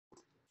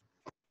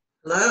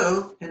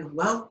Hello, and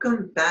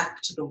welcome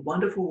back to the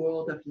wonderful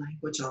world of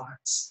language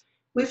arts.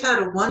 We've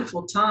had a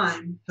wonderful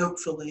time,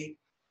 hopefully,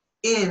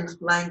 in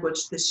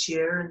language this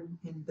year and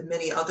in the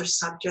many other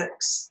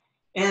subjects.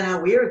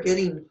 And we are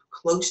getting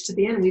close to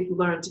the end. We've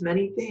learned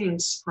many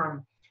things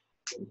from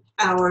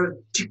our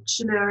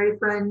dictionary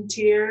friend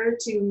here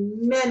to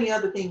many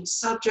other things,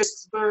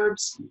 subjects,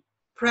 verbs,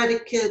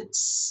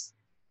 predicates,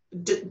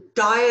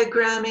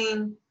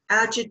 diagramming,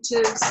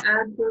 adjectives,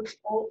 adverbs,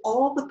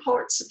 all the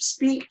parts of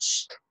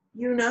speech,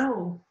 you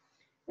know.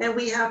 And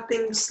we have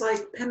things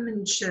like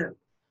penmanship.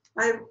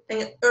 I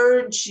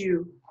urge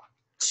you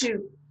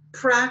to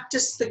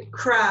practice the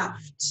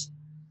craft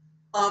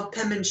of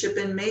penmanship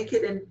and make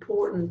it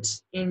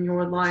important in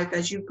your life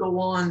as you go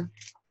on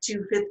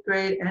to 5th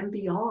grade and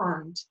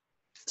beyond.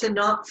 To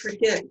not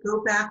forget,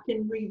 go back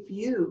and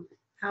review.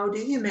 How do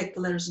you make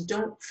the letters?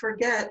 Don't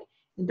forget,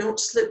 and don't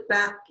slip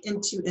back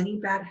into any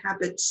bad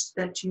habits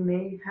that you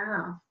may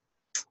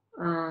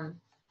have.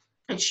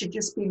 It should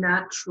just be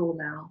natural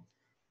now.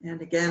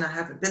 And again, I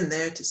haven't been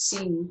there to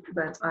see,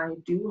 but I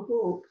do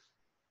hope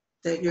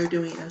that you're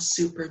doing a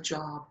super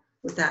job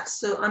with that.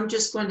 So I'm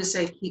just going to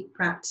say, keep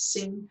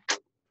practicing,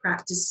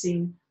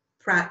 practicing,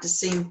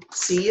 practicing.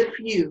 See if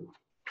you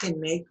can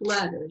make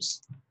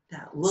letters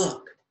that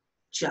look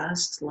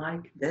just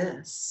like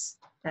this.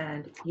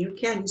 And you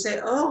can, you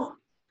say, oh,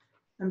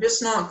 I'm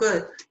just not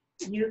good.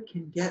 You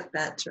can get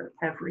better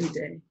every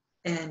day.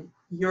 And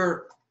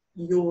your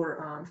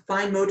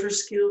fine motor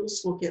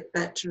skills will get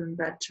better and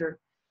better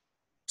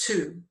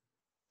too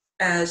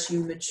as you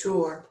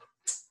mature,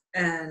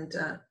 and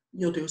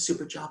you'll do a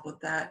super job with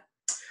that.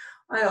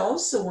 I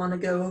also want to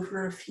go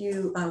over a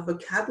few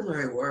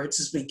vocabulary words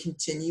as we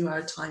continue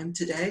our time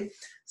today.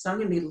 So I'm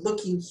going to be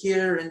looking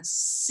here and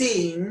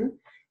seeing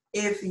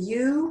if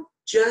you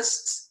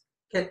just,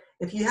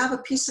 if you have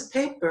a piece of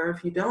paper,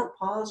 if you don't,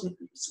 pause,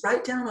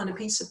 write down on a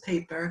piece of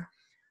paper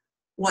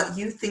what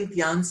you think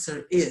the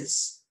answer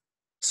is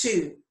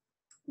to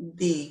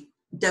the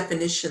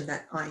definition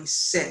that I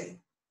say.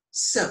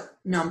 So,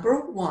 number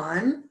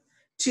 1,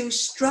 to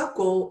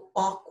struggle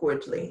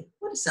awkwardly.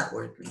 What does that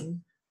word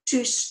mean?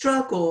 To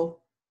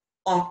struggle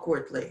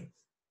awkwardly.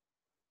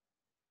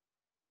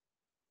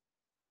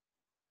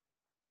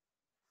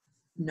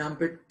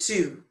 Number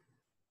 2,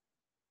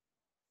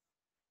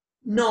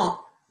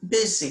 not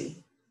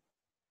busy.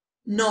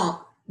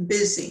 Not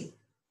busy.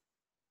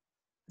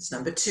 That's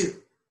number 2.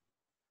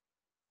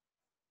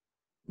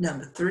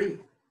 Number 3,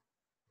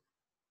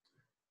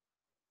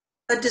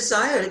 a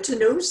desire to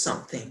know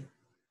something.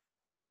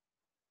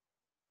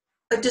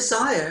 A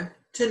desire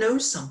to know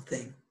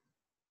something.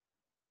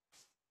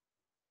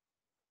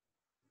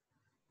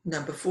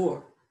 Number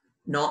 4,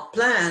 not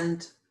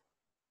planned,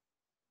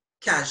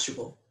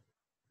 casual.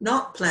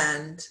 Not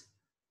planned,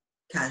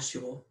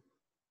 casual.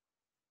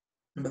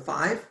 Number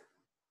 5,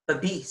 a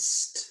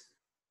beast.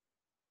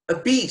 A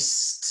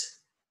beast.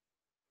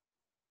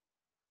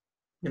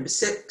 Number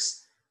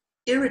 6,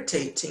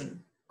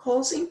 irritating,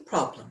 causing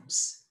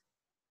problems.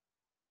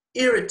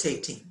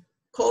 Irritating,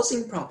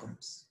 causing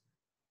problems.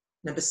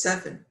 Number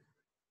 7,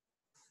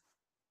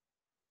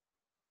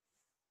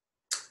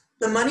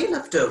 the money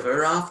left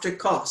over after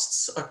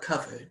costs are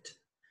covered.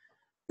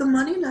 The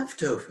money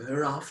left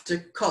over after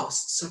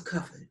costs are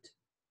covered.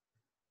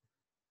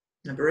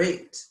 Number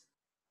 8,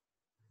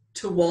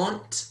 to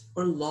want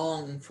or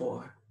long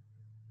for.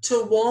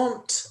 To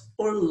want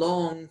or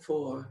long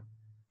for.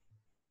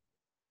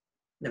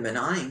 Number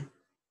 9,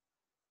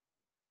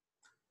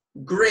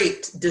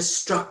 great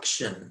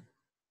destruction.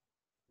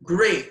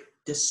 Great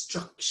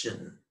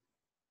destruction.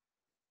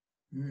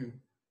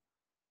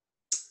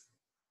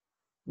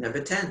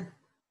 Number 10,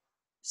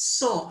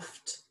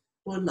 soft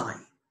or light.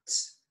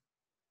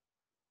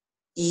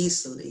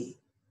 Easily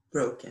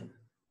broken.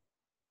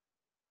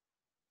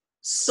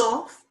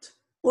 Soft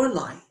or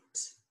light.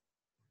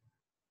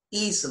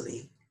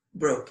 Easily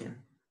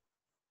broken.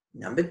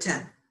 Number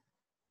 10.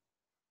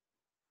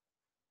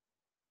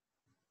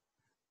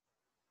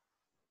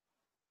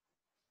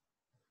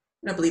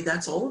 I believe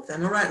that's all of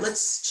them. All right,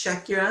 let's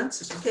check your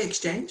answers. Okay,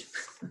 exchange.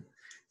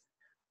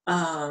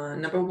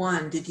 Number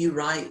 1, did you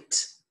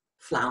write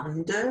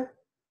flounder?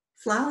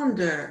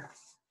 Flounder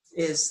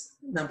is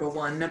number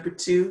 1. Number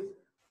 2,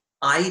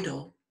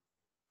 idle.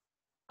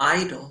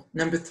 Idle.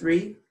 Number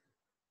 3,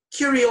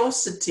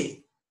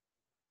 curiosity.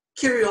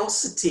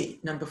 Curiosity.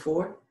 Number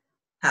 4,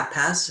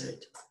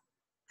 haphazard.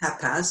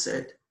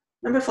 Haphazard.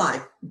 Number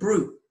 5,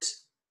 brute.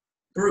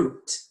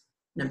 Brute.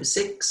 Number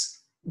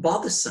 6,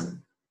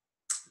 bothersome.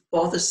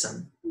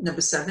 Bothersome.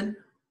 Number 7,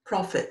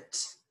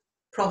 prophet.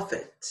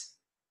 Prophet.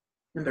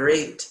 Number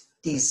 8,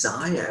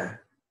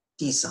 desire.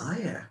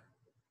 Desire.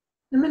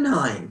 Number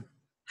 9,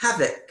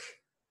 havoc.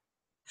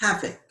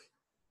 Havoc.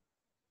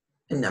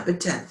 And number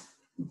 10,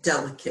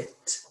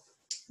 delicate.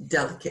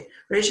 Delicate.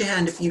 Raise your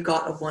hand if you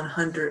got a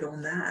 100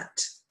 on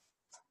that.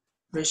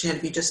 Raise your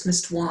hand if you just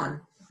missed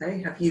one.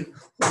 Okay? Have you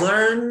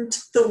learned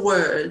the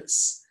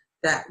words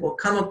that will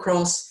come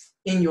across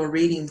in your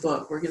reading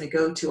book? We're going to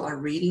go to our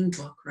reading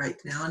book right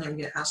now, and I'm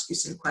going to ask you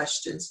some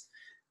questions.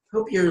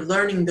 Hope you're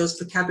learning those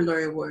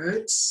vocabulary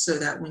words so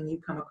that when you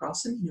come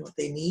across them, you know what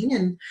they mean,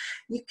 and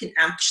you can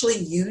actually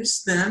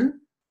use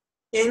them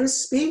in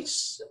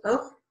speech.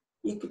 Oh,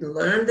 you can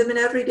learn them in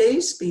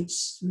everyday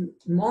speech.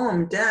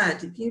 Mom, Dad,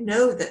 did you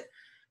know that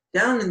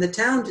down in the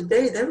town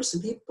today, there were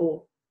some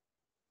people,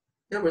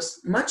 there was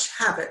much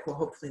havoc. Well,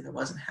 hopefully there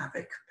wasn't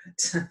havoc,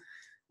 but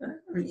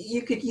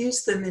you could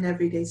use them in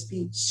everyday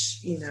speech,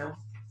 you know.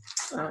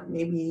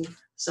 Maybe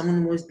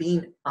someone was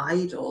being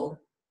idle,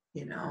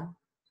 you know.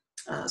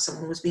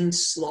 Someone was being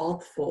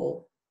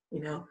slothful, you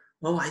know.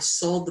 Oh, I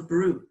saw the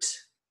brute.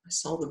 I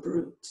saw the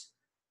brute.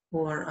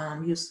 Or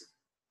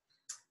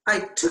I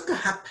took a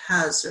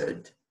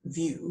haphazard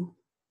view.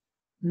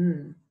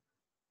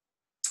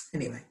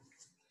 Anyway,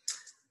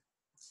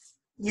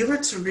 you were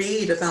to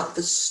read about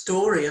the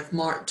story of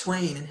Mark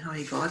Twain and how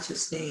he got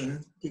his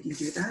name. Did you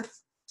do that?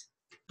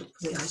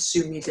 Hopefully, I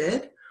assume you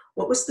did.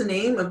 What was the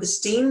name of the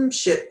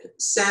steamship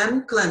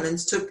Sam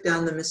Clemens took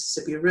down the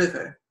Mississippi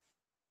River?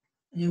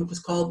 And it was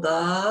called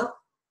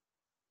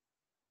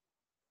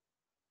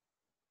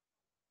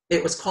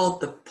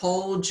the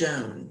Paul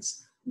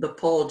Jones. The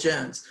Paul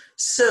Jones.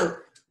 So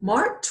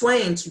Mark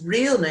Twain's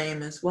real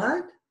name is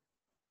what?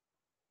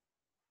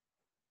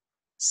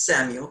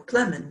 Samuel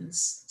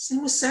Clemens. His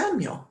name was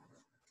Samuel.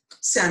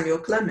 Samuel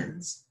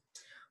Clemens.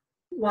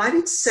 Why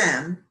did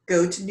Sam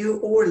go to New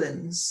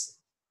Orleans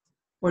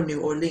or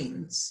New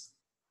Orleans?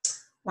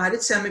 Why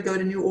did Samuel go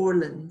to New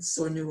Orleans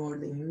or New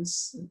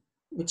Orleans,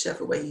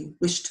 whichever way you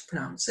wish to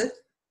pronounce it?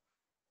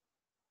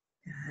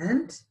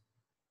 And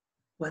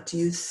what do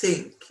you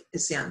think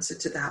is the answer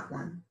to that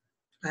one?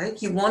 Right?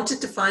 He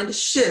wanted to find a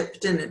ship,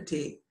 didn't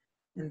he?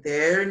 And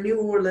there in New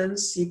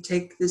Orleans, he'd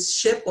take this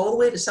ship all the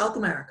way to South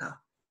America.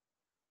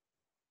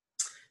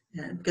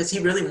 And because he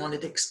really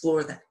wanted to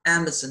explore the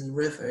Amazon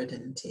River,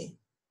 didn't he?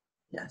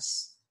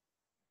 Yes.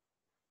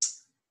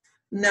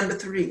 Number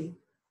 3,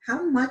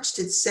 how much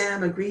did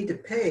Sam agree to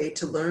pay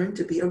to learn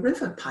to be a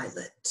river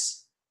pilot?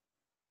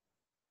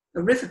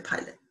 A river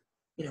pilot,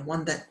 you know,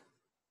 one that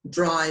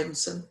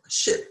drives a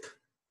ship,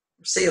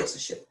 or sails a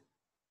ship.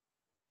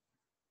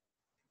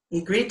 He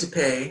agreed to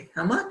pay,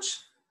 how much?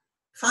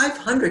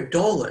 $500.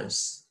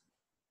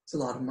 It's a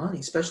lot of money,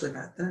 especially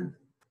back then.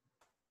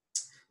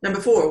 Number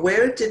 4,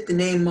 where did the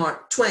name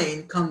Mark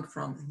Twain come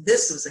from?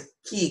 This was a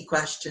key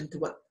question to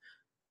what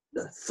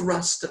the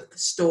thrust of the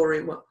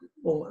story,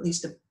 or at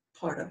least a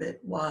part of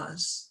it,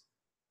 was.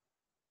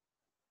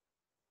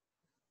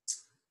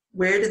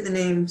 Where did the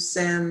name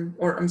Sam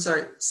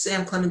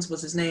Clemens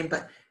was his name,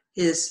 but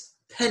his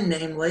pen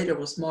name later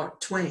was Mark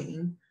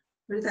Twain.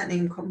 Where did that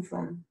name come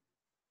from?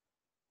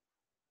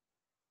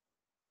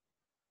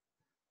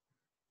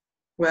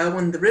 Well,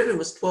 when the river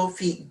was 12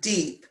 feet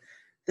deep,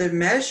 the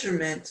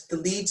measurement the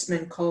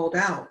leadsman called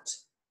out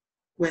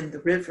when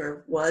the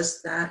river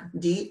was that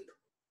deep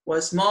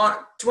was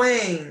Mark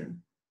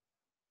Twain.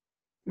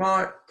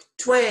 Mark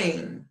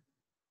Twain.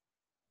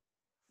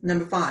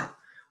 Number 5,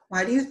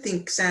 why do you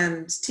think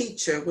Sam's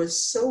teacher was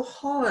so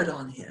hard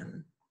on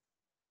him?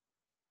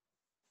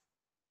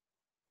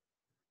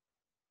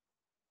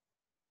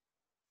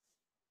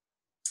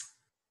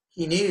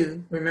 He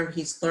knew, remember,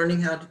 he's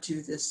learning how to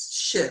do this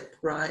ship,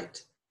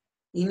 right?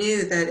 He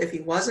knew that if he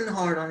wasn't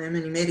hard on him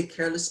and he made a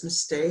careless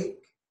mistake,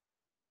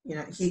 you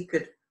know, he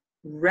could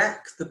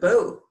wreck the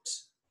boat.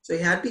 So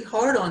he had to be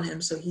hard on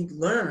him so he'd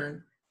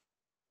learn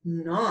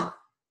not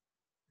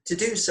to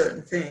do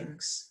certain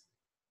things.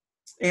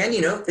 And,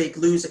 you know, they'd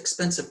lose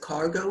expensive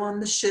cargo on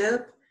the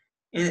ship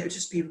and it would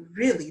just be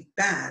really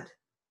bad.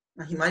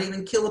 Now, he might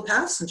even kill a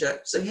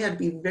passenger. So he had to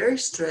be very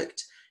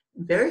strict,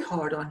 very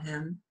hard on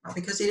him, not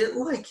because he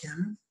didn't like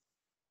him,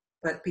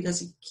 but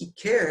because he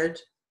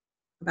cared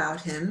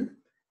about him,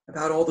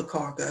 about all the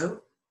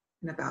cargo,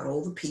 and about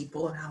all the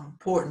people and how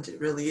important it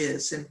really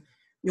is. And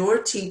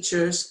your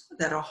teachers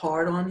that are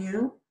hard on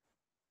you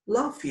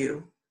love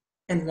you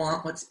and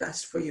want what's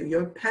best for you.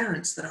 Your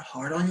parents that are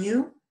hard on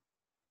you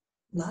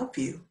love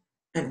you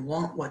and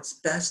want what's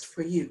best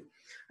for you.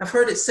 I've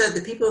heard it said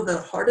the people that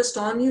are hardest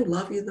on you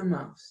love you the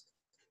most.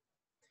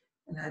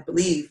 And I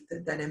believe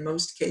that in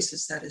most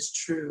cases that is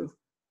true.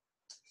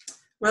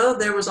 Well,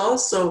 there was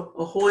also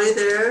Ahoy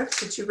there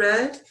that you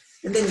read.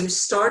 And then you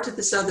started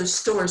this other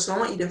story. So I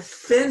want you to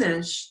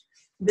finish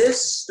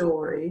this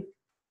story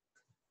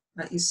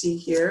that you see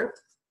here,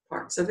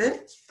 parts of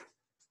it.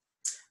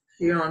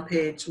 You're on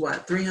page,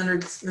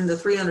 300, in the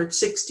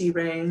 360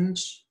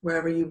 range,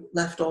 wherever you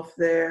left off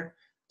there,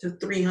 to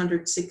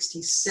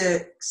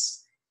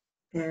 366.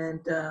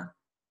 And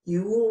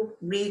you will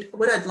read,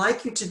 what I'd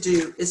like you to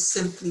do is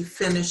simply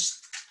finish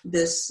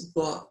this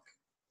book,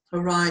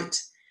 all right?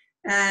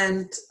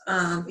 And,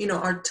 you know,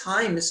 our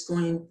time is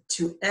going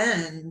to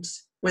end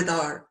with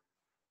our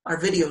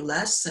video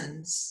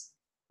lessons.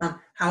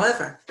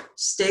 However,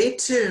 stay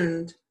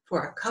tuned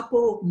for a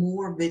couple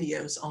more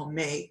videos I'll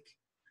make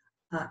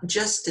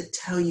just to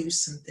tell you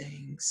some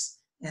things.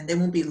 And they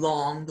won't be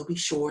long, they'll be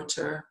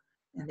shorter.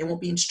 And they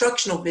won't be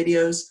instructional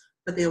videos,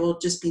 but they will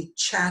just be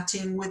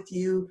chatting with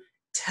you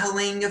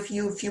telling a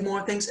few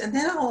more things. And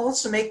then I'll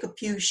also make a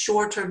few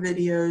shorter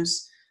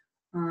videos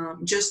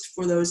just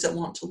for those that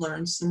want to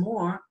learn some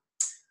more,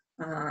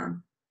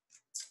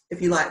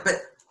 if you like. But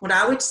what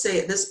I would say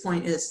at this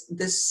point is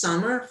this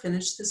summer,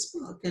 finish this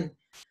book. And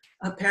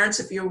parents,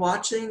 if you're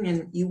watching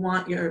and you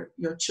want your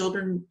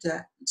children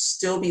to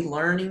still be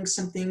learning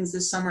some things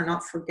this summer,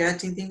 not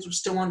forgetting things, or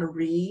still want to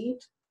read,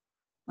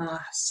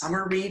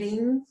 summer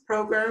reading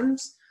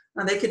programs,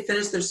 they could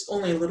finish. There's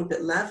only a little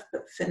bit left,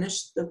 but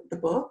finish the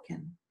book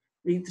and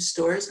read the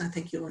stories. And I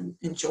think you'll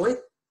enjoy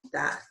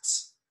that.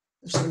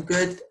 There's some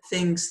good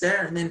things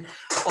there. And then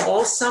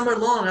all summer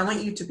long, I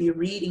want you to be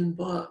reading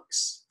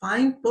books.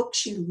 Find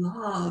books you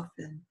love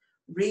and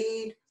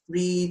read,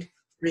 read,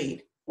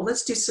 read. Well,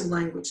 let's do some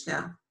language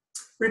now.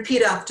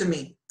 Repeat after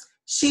me.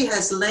 She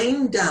has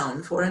lain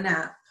down for a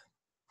nap.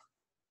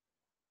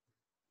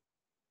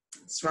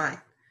 That's right.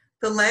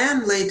 The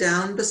lamb lay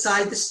down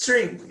beside the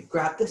stream. Let me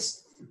grab this.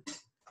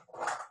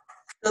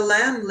 The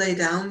lamb lay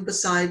down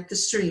beside the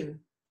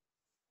stream.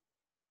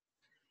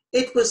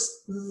 It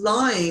was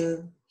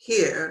lying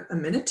here a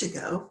minute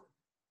ago.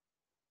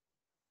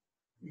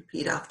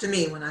 Repeat after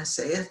me when I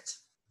say it.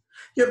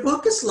 Your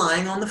book is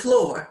lying on the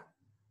floor.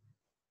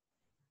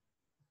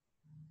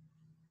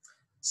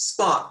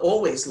 Spot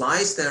always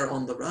lies there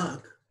on the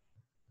rug.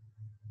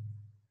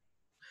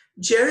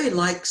 Jerry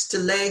likes to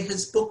lay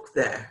his book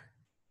there.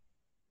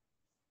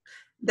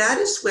 That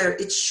is where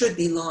it should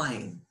be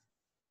lying.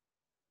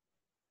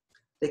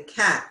 The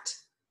cat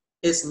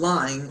is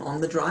lying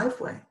on the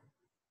driveway.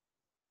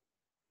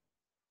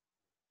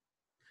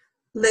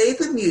 Lay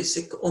the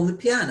music on the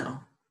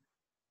piano.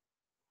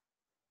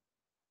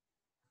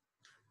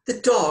 The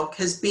dog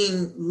has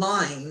been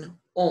lying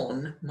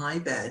on my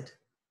bed.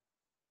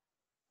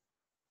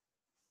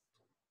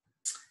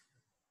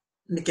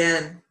 And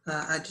again,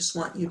 I just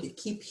want you to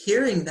keep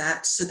hearing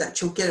that so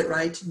that you'll get it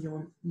right in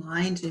your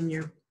mind, in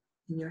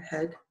your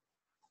head,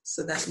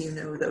 so that you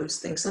know those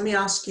things. Let me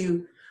ask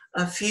you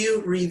a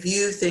few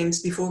review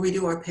things before we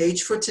do our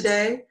page for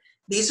today.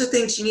 These are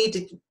things you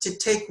need to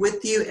take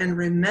with you and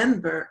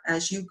remember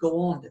as you go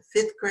on to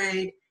 5th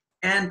grade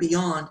and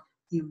beyond.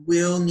 You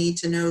will need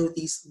to know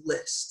these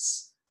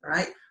lists, all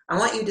right? I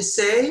want you to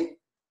say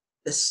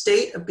the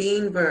state of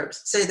being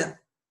verbs. Say them.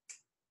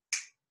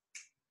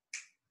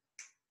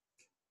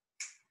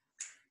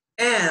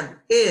 Am,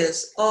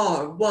 is,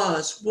 are,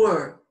 was,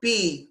 were,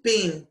 be,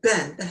 been,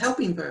 been, the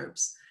helping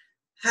verbs.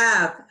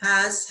 Have,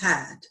 has,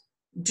 had.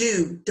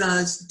 Do,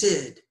 does,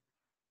 did.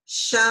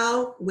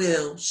 Shall,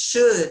 will,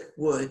 should,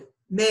 would,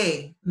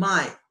 may,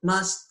 might,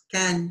 must,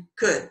 can,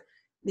 could.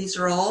 These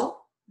are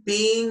all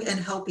being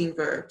and helping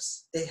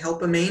verbs. They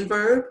help a main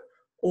verb,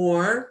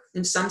 or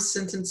in some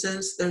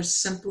sentences, there's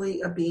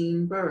simply a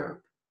being verb.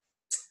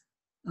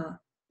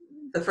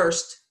 The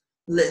first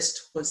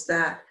list was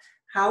that.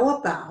 How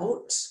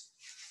about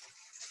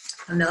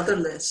another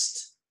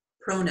list?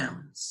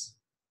 Pronouns.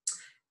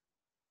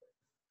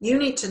 You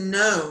need to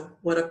know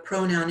what a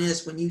pronoun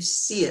is when you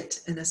see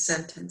it in a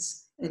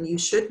sentence, and you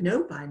should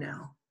know by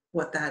now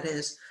what that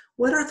is.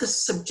 What are the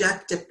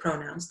subjective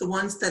pronouns, the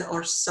ones that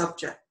are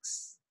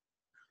subjects?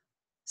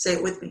 Say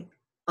it with me.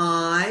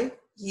 I,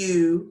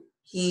 you,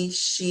 he,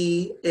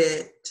 she,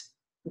 it,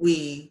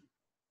 we,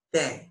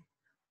 they.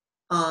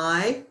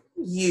 I,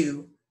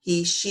 you,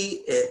 he,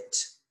 she, it,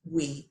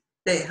 we,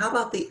 they. How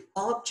about the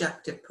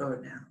objective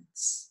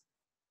pronouns?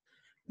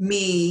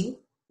 Me,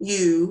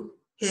 you,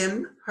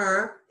 him,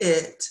 her,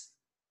 it,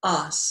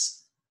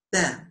 us,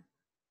 them.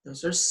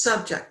 Those are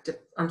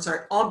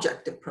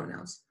objective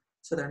pronouns.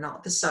 So they're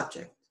not the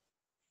subject.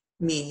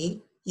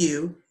 Me,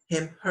 you,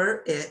 him,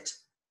 her, it,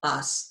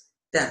 us,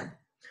 them.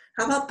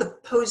 How about the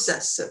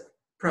possessive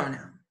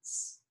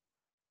pronouns?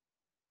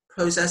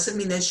 Possessive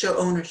mean they show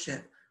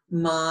ownership.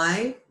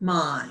 My,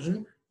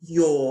 mine,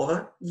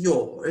 your,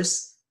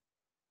 yours,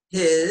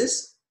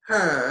 his,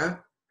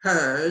 her,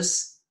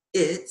 hers,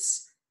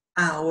 its,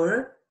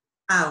 our,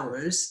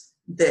 ours,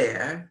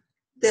 their,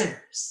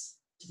 theirs.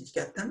 Did you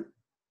get them?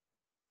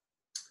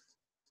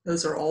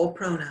 Those are all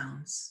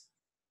pronouns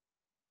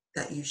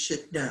that you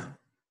should know,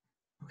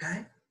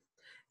 okay?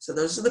 So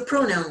those are the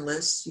pronoun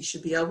lists. You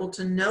should be able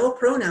to know a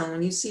pronoun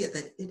when you see it,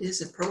 that it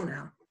is a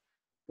pronoun.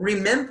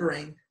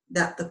 Remembering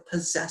that the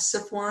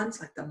possessive ones,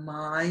 like the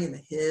my and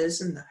the his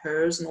and the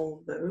hers and all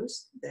of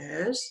those,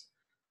 theirs,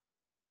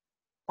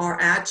 are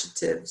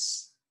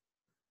adjectives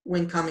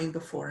when coming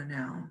before a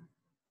noun.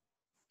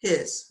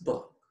 His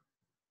book,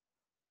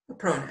 a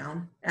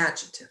pronoun,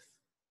 adjective.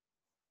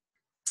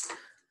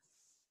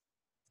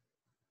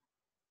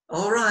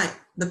 All right,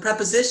 the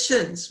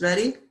prepositions,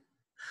 ready?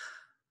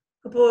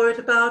 Aboard,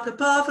 about,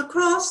 above,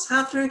 across,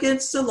 after,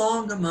 against,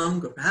 along,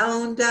 among,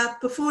 around, at,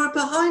 before,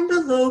 behind,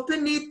 below,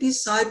 beneath,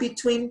 beside,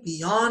 between,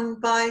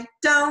 beyond, by,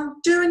 down,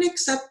 during,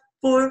 except,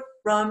 for,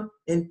 from,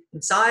 in,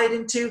 inside,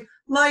 into,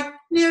 like,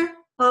 near,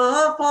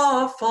 of,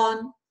 off,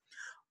 on,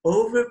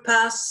 over,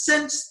 past,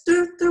 since,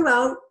 through,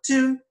 throughout,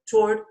 to,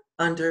 toward,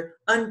 under,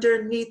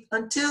 underneath,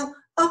 until,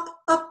 up,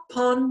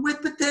 upon,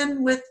 with,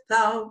 within,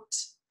 without,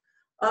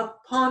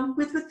 upon,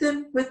 with,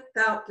 within,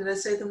 without. Did I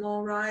say them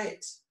all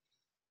right?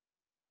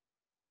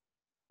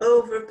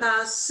 Over,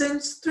 past,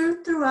 since,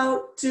 through,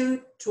 throughout,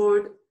 to,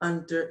 toward,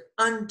 under,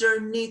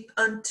 underneath,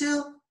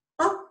 until,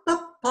 up,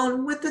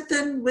 upon, with,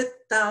 within,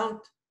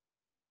 without.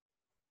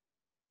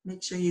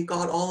 Make sure you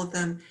got all of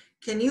them.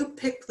 Can you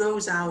pick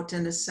those out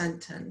in a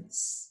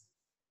sentence?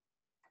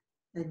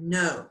 And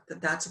know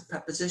that that's a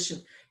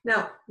preposition.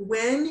 Now,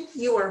 when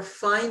you are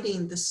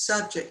finding the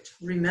subject,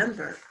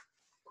 remember,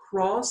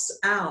 cross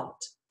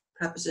out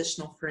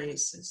prepositional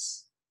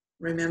phrases.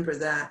 Remember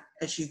that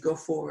as you go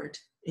forward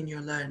in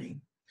your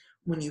learning.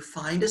 When you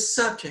find a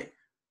subject,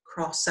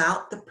 cross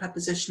out the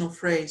prepositional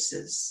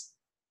phrases,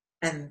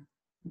 and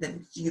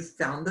then you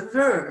found the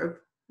verb,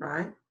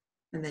 right?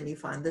 And then you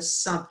find the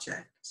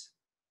subject,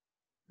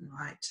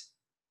 right?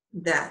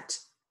 That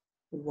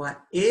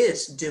what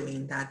is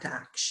doing that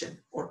action,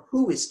 or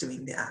who is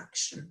doing the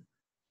action,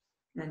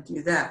 and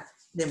do that.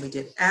 Then we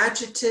did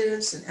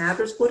adjectives and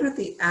adverbs. What are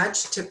the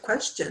adjective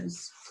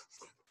questions?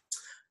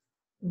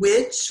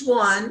 Which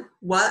one,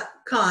 what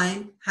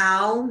kind,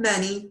 how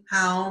many,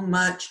 how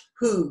much,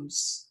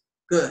 whose.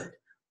 Good.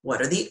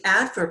 What are the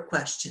adverb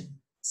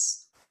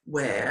questions?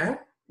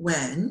 Where,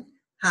 when,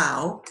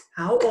 how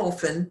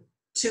often,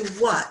 to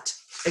what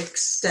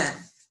extent.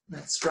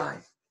 That's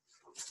right.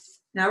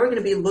 Now we're going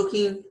to be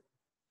looking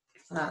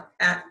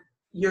at,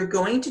 you're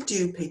going to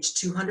do page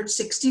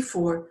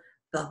 264,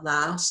 the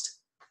last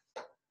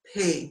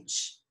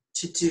page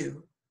to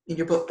do in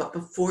your book. But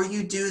before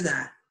you do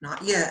that,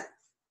 not yet,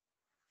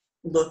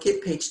 look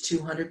at page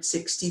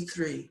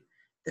 263.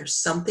 There's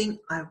something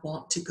I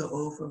want to go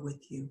over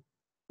with you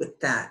with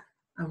that.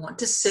 I want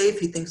to say a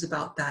few things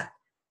about that,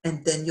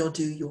 and then you'll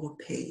do your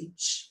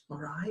page, all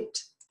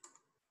right?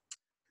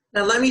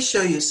 Now let me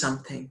show you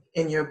something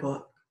in your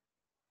book.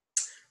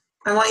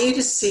 I want you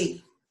to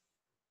see.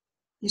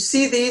 You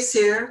see these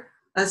here?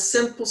 A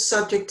simple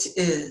subject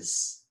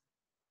is.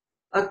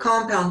 A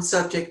compound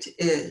subject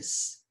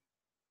is.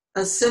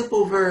 A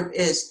simple verb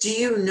is. Do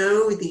you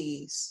know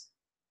these?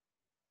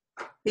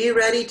 Be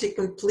ready to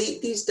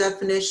complete these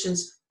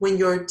definitions when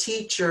your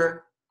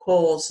teacher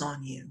calls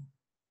on you.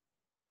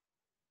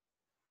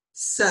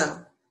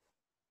 So,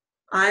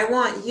 I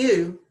want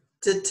you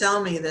to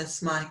tell me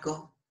this,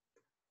 Michael.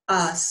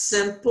 A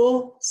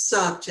simple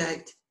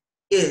subject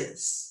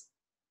is.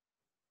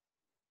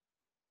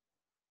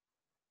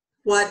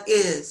 What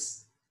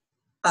is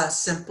a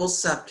simple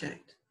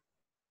subject?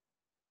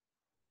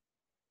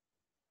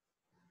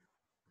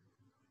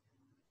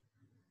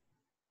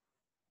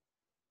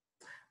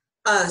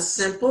 A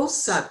simple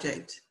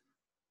subject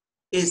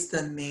is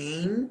the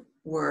main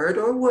word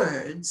or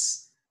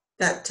words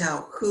that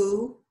tell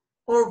who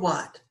or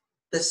what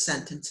the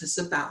sentence is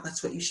about.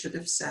 That's what you should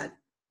have said.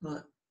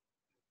 Look.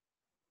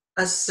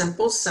 A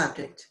simple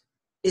subject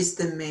is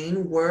the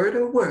main word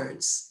or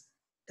words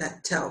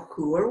that tell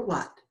who or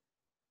what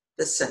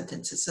the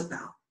sentence is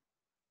about.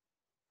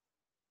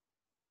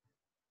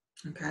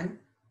 Okay?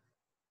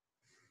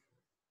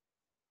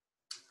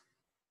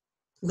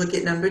 Look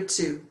at number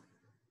 2.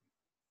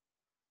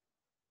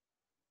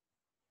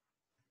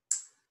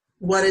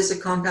 What is a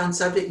compound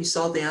subject? You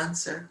saw the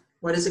answer.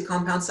 What is a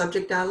compound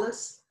subject,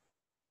 Alice?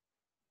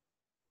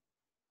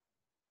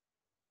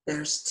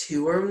 There's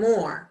 2 or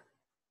more.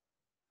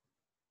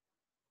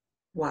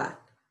 What?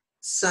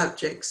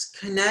 Subjects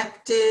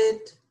connected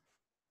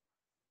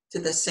to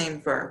the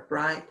same verb,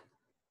 right?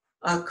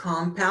 A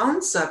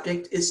compound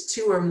subject is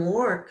 2 or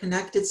more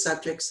connected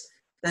subjects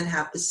that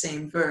have the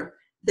same verb.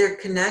 They're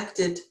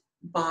connected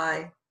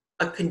by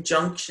a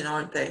conjunction,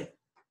 aren't they?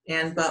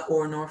 And, but,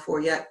 or, nor, for,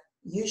 yet.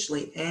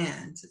 Usually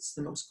and, it's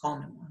the most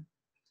common one.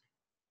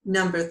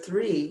 Number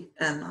 3,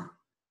 Emma,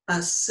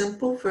 a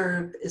simple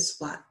verb is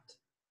what?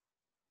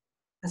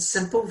 A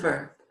simple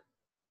verb.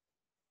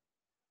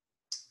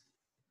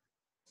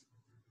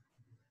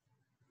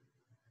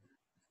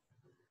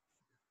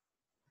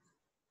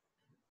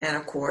 And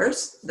of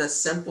course, the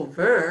simple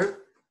verb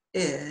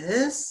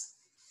is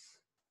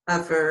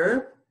a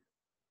verb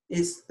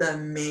is the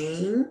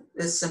main,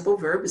 the simple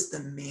verb is the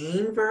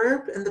main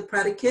verb and the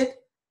predicate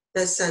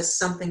that says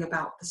something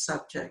about the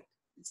subject.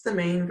 It's the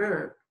main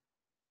verb,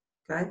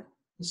 okay?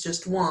 It's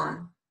just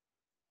one.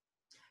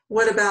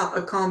 What about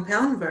a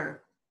compound verb?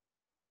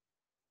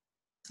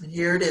 And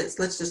here it is.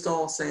 Let's just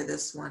all say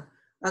this one.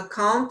 A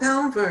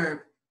compound verb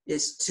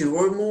is 2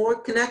 or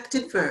more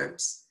connected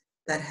verbs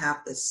that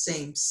have the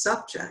same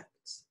subject,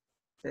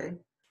 okay?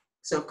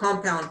 So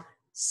compound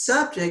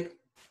subject,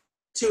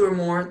 2 or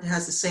more that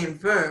has the same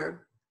verb.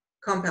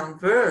 Compound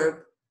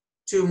verb,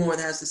 2 or more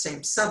that has the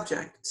same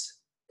subject,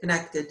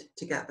 connected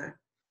together.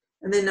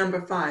 And then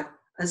number 5,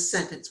 a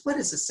sentence. What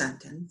is a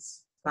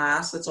sentence?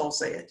 Class, let's all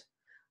say it.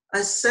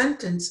 A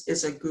sentence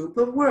is a group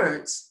of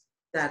words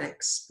that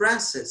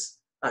expresses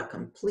a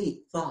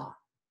complete thought.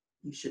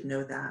 You should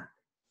know that.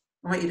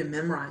 I want you to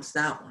memorize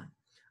that one.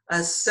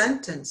 A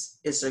sentence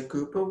is a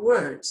group of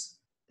words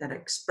that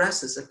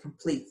expresses a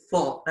complete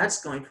thought.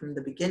 That's going from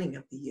the beginning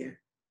of the year.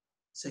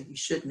 So you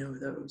should know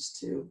those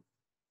too.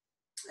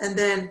 And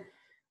then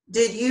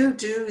Did you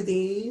do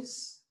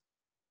these?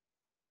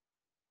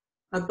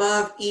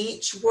 Above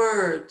each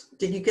word.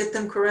 Did you get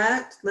them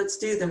correct? Let's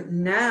do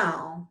them.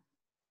 Now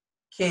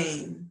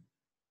came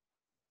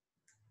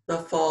the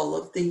fall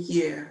of the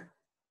year.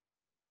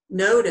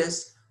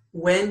 Notice,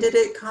 when did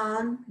it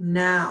come?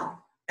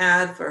 Now.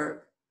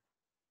 Adverb.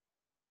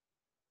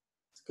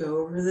 Let's go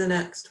over the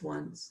next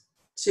ones.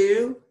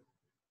 2,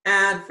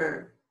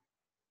 adverb.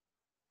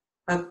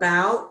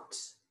 About.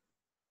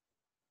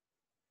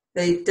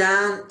 They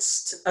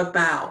danced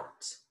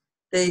about.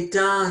 They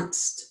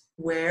danced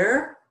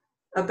where?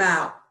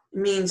 About. It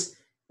means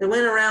they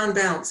went around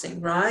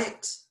bouncing,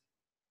 right?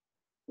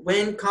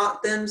 Wind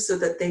caught them so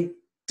that they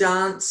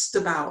danced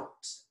about,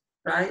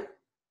 right?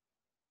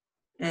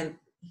 And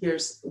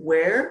here's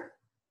where.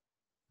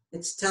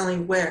 It's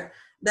telling where.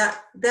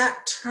 That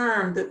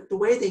term, the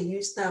way they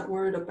use that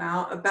word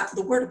about,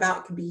 the word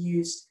about can be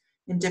used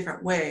in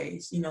different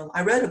ways. You know,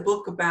 I read a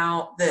book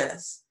about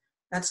this.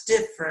 That's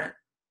different,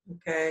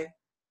 okay?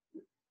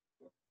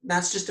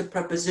 That's just a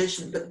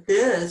preposition. But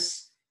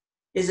this,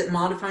 is it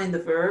modifying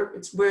the verb?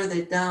 It's where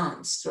they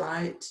danced,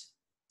 right?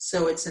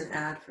 So it's an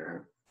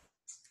adverb.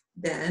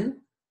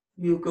 Then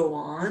you go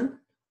on.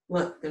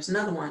 Look, there's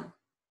another one.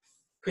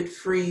 Could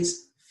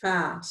freeze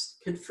fast.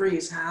 Could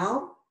freeze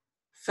how?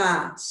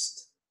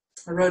 Fast.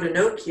 I wrote a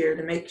note here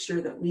to make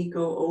sure that we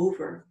go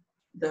over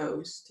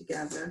those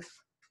together,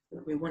 so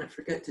that we wouldn't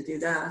forget to do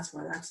that. That's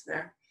why that's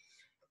there.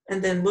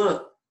 And then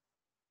look,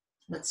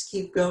 let's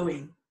keep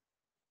going.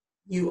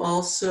 You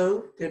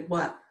also did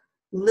what?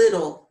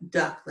 Little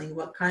duckling.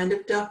 What kind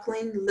of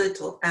duckling?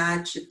 Little.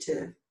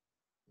 Adjective.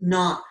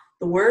 Not.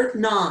 The word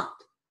not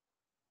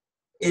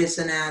is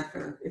an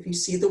adverb. If you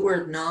see the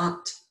word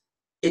not,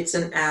 it's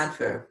an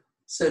adverb.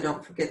 So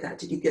don't forget that.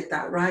 Did you get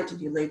that right?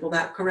 Did you label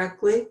that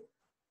correctly?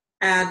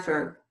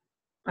 Adverb.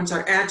 I'm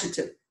sorry,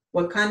 adjective.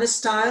 What kind of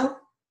style?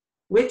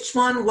 Which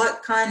one?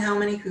 What kind? How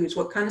many? Whose?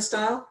 What kind of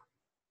style?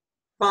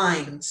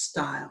 Fine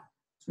style.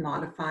 It's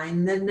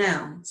modifying the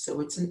noun. So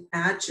it's an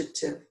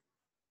adjective.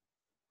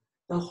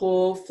 The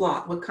whole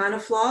flock. What kind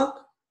of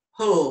flock?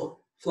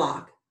 Whole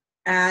flock.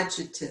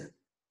 Adjective.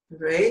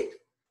 Right?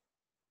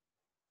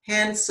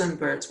 Handsome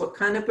birds. What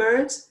kind of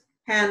birds?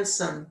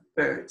 Handsome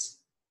birds.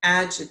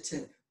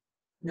 Adjective.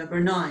 Number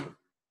 9.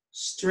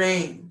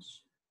 Strange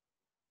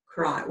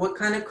cry. What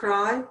kind of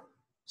cry?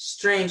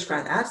 Strange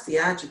cry. That's the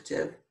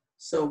adjective.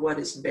 So what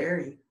is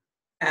very?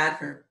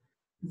 Adverb.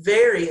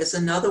 Very is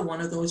another one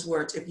of those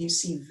words. If you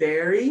see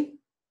very,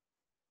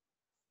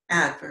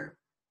 adverb.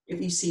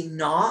 If you see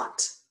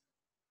not,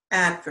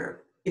 adverb.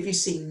 If you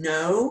see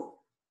no,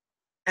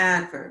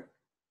 adverb.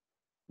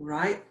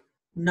 Right?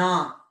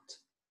 Not.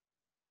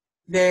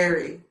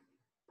 Very.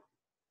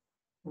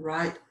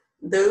 Right?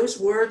 Those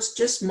words,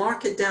 just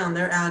mark it down.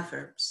 They're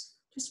adverbs.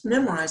 Just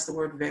memorize the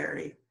word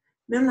very.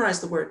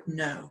 Memorize the word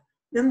no.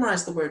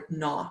 Memorize the word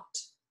not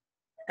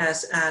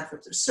as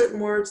adverbs. There's certain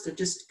words, they're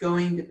just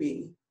going to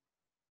be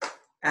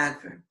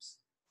adverbs.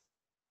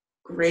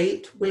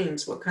 Great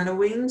wings. What kind of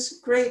wings?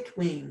 Great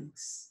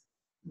wings.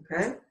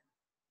 Okay?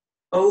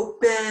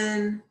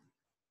 Open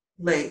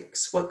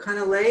lakes. What kind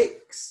of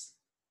lakes?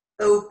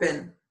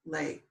 Open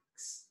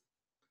lakes.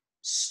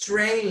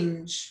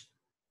 Strange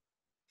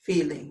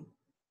feeling.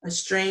 A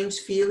strange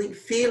feeling.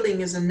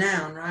 Feeling is a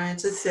noun, right?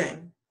 It's a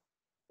thing.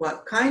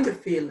 What kind of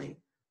feeling?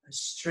 A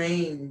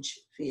strange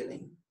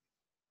feeling.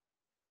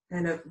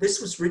 And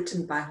this was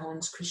written by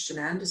Hans Christian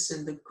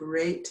Andersen, the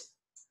great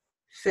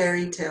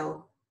fairy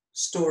tale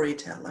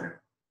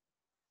storyteller.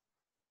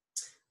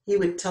 He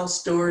would tell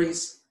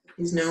stories.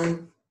 He's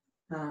known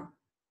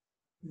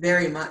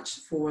very much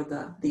for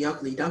the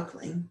Ugly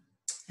Duckling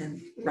and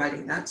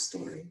writing that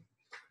story.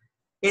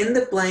 In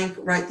the blank,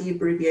 write the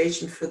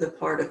abbreviation for the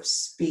part of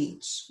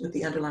speech with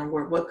the underlined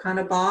word. What kind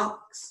of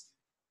box?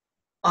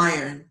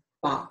 Iron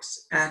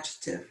box,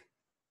 adjective.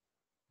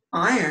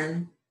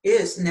 Iron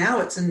is, now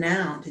it's a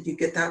noun. Did you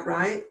get that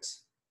right?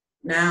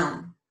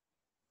 Noun.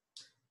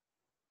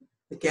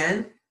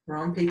 Again, we're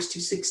on page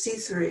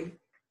 263.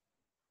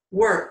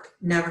 Work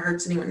never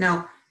hurts anyone.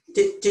 Now,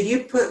 did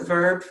you put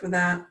verb for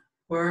that?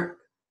 Work.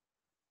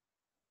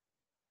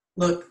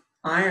 Look,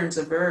 iron's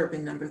a verb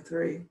in number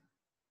 3.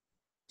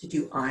 Did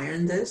you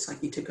iron this?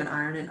 Like you took an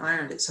iron and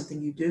ironed it,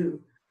 something you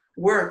do.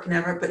 Work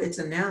never, but it's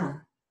a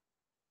noun.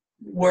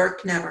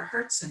 Work never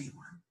hurts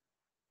anyone.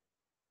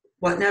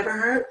 What never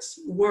hurts?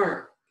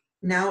 Work.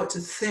 Now it's a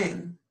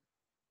thing.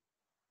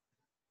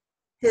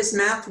 His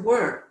math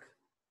work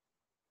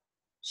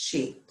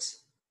sheet.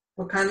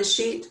 What kind of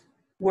sheet?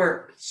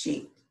 Work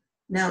sheet.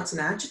 Now it's an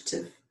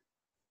adjective.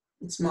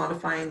 It's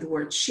modifying the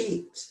word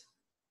sheet.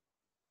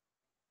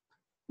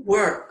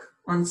 Work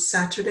on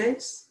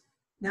Saturdays.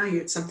 Now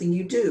it's something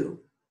you do.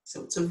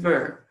 So it's a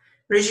verb.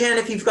 Raise your hand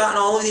if you've gotten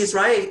all of these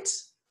right.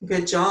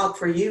 Good job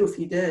for you if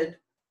you did.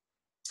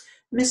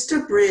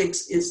 Mr.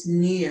 Briggs is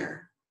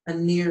near, a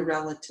near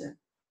relative.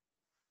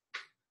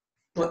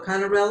 What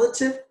kind of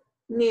relative?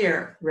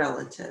 Near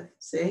relative,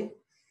 see?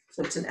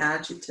 So it's an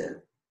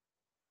adjective.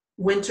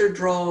 Winter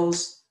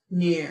draws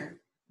near.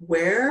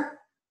 Where?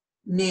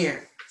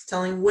 Near. It's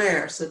telling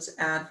where, so it's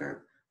adverb.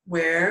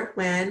 Where,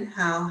 when,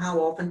 how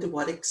often, to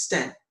what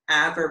extent.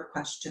 Adverb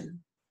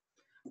question.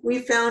 We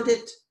found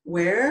it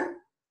where?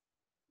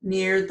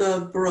 Near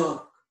the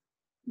brook.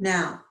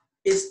 Now,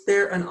 is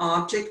there an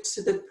object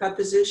to the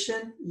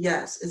preposition?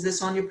 Yes. Is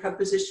this on your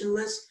preposition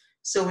list?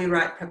 So we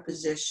write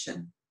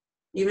preposition.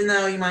 Even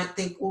though you might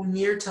think, well,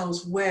 near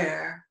tells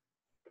where,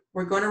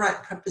 we're going to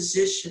write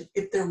preposition.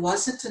 If there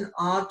wasn't an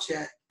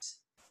object,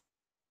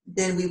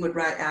 then we would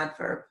write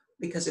adverb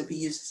because it would be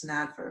used as an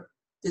adverb.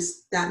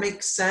 Does that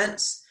make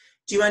sense?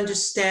 Do you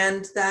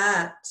understand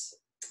that?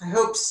 I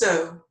hope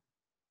so.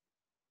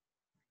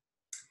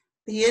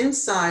 The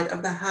inside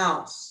of the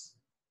house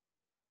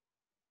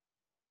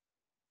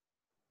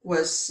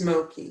was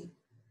smoky.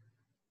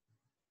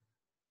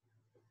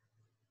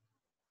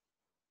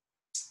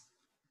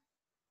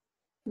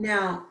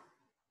 Now,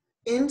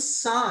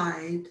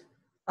 inside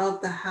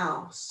of the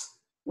house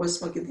was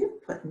smoky. They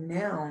put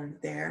noun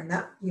there, and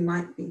that you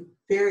might be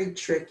very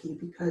tricky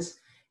because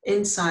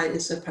inside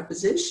is a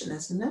preposition,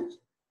 isn't it?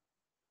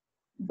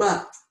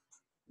 But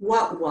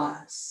what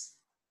was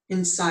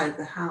inside of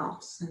the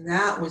house? And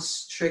that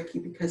was tricky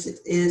because it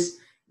is,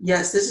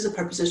 yes, this is a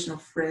prepositional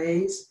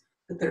phrase,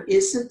 but there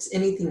isn't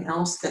anything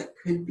else that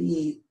could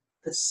be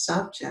the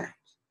subject.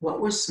 What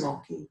was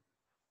smoky?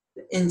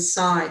 The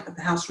inside of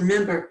the house.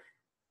 Remember,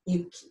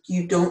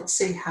 you don't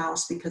say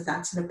house because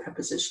that's in a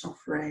prepositional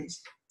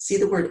phrase. See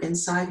the word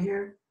inside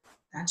here?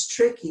 That's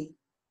tricky.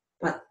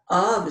 But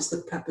of is the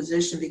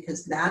preposition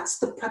because that's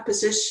the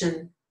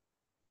preposition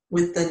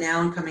with the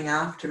noun coming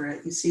after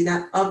it. You see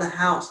that? Of the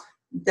house.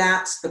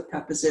 That's the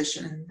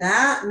preposition. And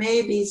that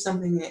may be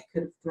something that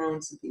could have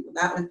thrown some people.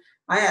 That one,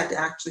 I had to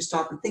actually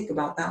stop and think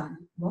about that one.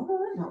 Well,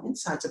 no,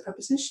 inside's a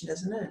preposition,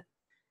 isn't it?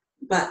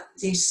 But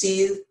do you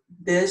see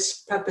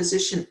this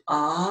preposition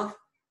of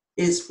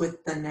is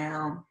with the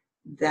noun?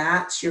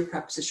 That's your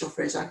prepositional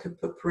phrase. I could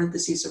put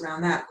parentheses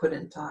around that,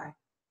 couldn't I?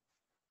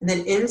 And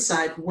then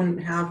inside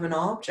wouldn't have an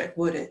object,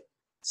 would it?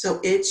 So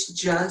it's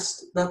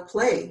just the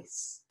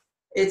place.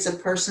 It's a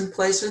person,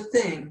 place, or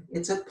thing.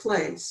 It's a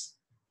place.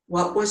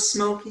 What was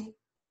smoky?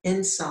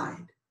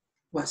 Inside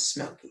was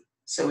smoky.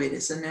 So it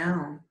is a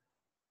noun.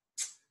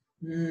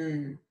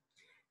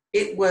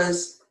 It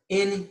was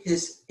in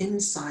his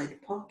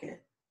inside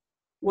pocket.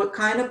 What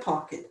kind of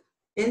pocket?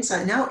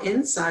 Inside. Now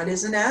inside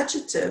is an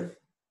adjective,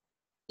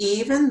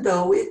 even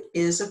though it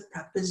is a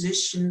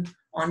preposition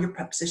on your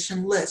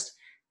preposition list.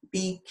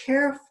 Be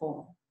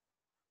careful.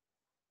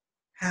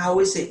 How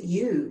is it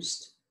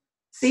used?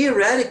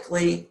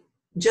 Theoretically,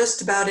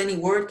 just about any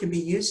word can be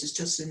used as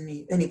just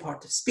in any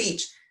part of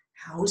speech.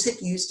 How is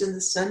it used in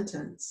the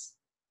sentence?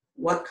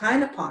 What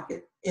kind of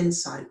pocket?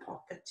 Inside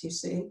pocket, you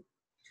see?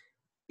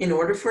 In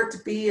order for it to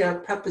be a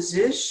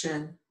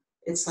preposition,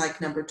 it's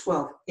like number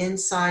 12,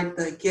 inside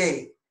the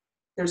gate.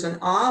 There's an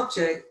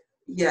object,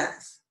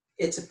 yes,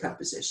 it's a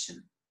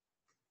preposition.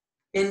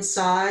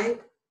 Inside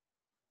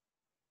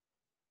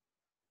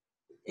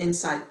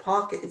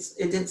pocket,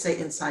 it didn't say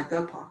inside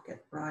the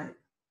pocket, right?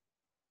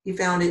 He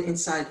found it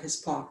inside his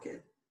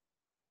pocket,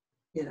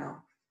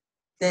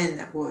 then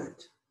that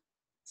would.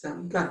 So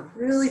you got to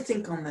really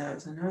think on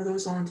those. I know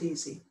those aren't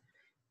easy.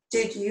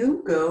 Did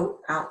you go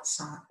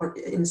outside or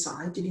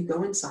inside? Did you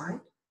go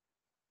inside?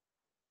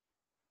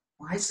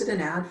 Why is it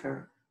an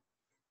adverb?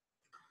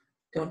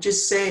 Don't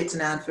just say it's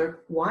an adverb.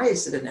 Why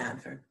is it an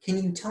adverb?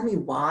 Can you tell me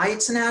why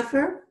it's an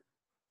adverb?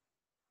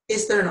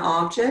 Is there an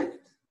object?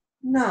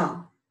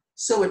 No.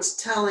 So it's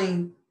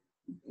telling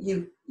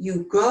you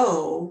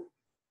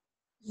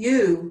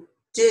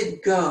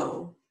did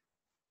go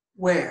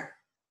where?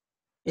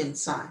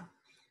 Inside.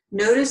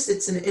 Notice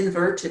it's an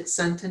inverted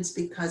sentence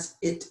because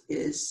it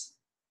is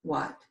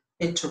what?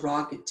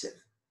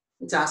 Interrogative.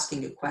 It's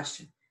asking a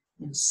question.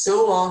 And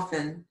so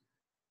often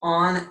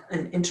on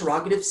an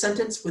interrogative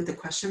sentence with a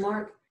question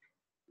mark,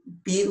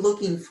 be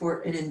looking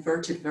for an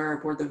inverted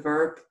verb where the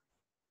verb,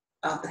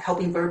 the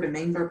helping verb and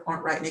main verb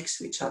aren't right next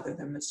to each other.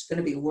 There's going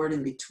to be a word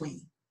in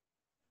between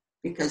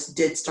because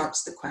did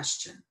starts the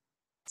question.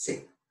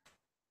 See,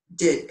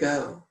 did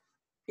go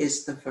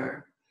is the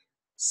verb.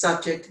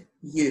 Subject,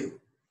 you.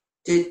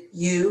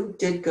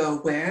 Did go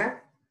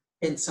where?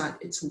 Inside.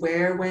 It's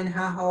where, when,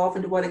 how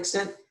often, to what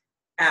extent?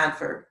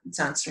 Adverb. It's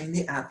answering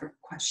the adverb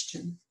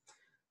question.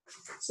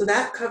 So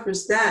that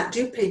covers that.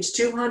 Do page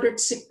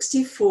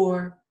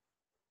 264.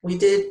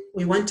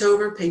 We went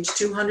over page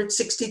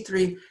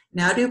 263.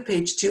 Now do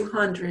page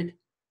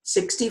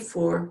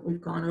 264.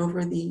 We've gone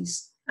over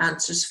these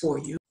answers for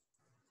you.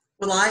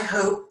 Well, I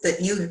hope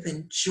that you have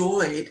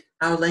enjoyed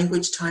our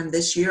language time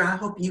this year. I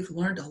hope you've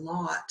learned a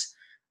lot.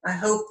 I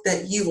hope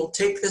that you will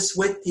take this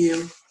with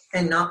you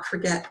and not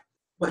forget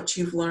what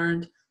you've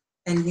learned.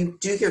 And you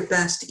do your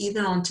best,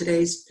 even on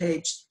today's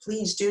page.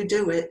 Please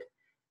do it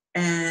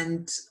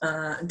and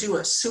do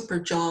a super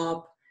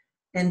job.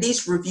 And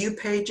these review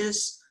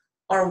pages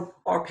are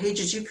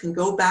pages you can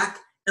go back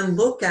and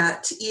look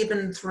at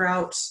even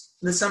throughout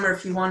the summer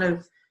if you want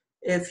to.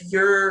 If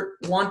you're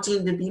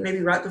wanting to be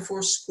maybe right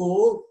before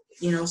school,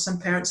 some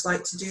parents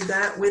like to do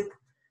that with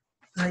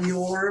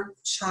your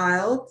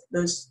child,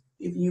 those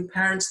of you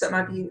parents that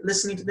might be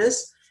listening to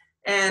this,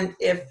 and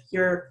if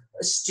you're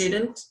a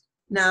student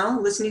now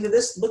listening to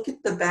this, look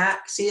at the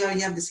back, see how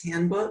you have this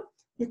handbook?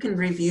 You can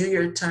review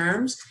your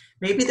terms.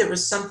 Maybe there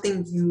was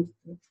something you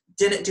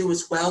didn't do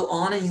as well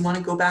on and you want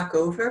to go back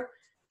over.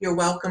 You're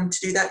welcome to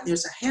do that.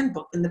 There's a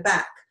handbook in the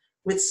back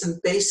with some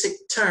basic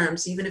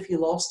terms. Even if you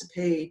lost a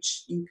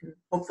page, you can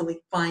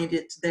hopefully find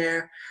it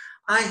there.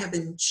 I have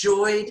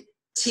enjoyed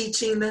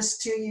teaching this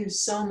to you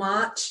so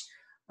much.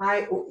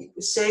 I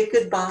say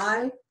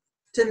goodbye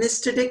to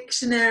Mr.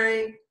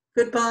 Dictionary.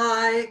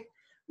 Goodbye.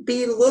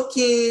 Be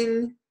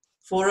looking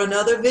for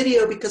another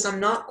video because I'm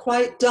not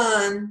quite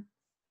done.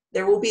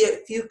 There will be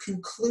a few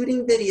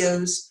concluding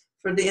videos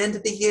for the end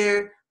of the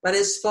year, but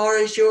as far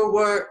as your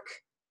work,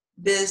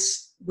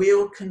 this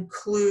will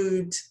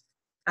conclude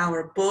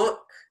our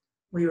book.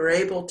 We were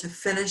able to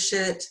finish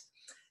it,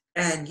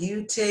 and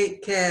you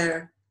take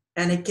care.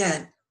 And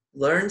again,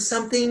 learn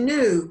something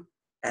new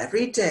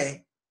every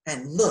day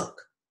and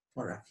look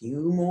for a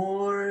few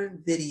more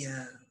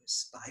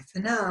videos. Bye for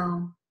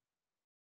now.